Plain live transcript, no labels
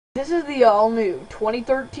This is the all-new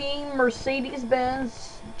 2013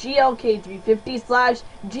 Mercedes-Benz GLK 350 slash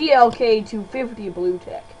GLK 250 Blue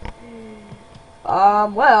Tech.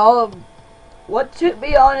 Well, to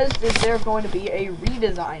be honest, is there going to be a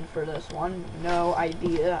redesign for this one? No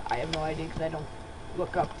idea. I have no idea because I don't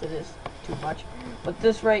look up to this too much. But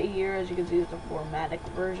this right here, as you can see, is the 4MATIC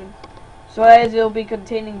version. So as it'll be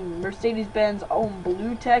containing Mercedes-Benz own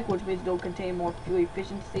Blue Tech, which means it'll contain more fuel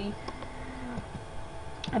efficiency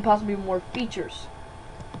and possibly more features.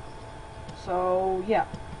 So yeah,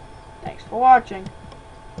 thanks for watching.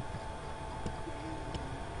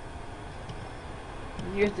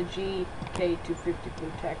 And here's the GK250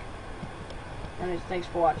 Blue Tech. And thanks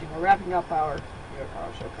for watching. We're wrapping up our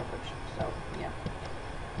show coverage. So yeah.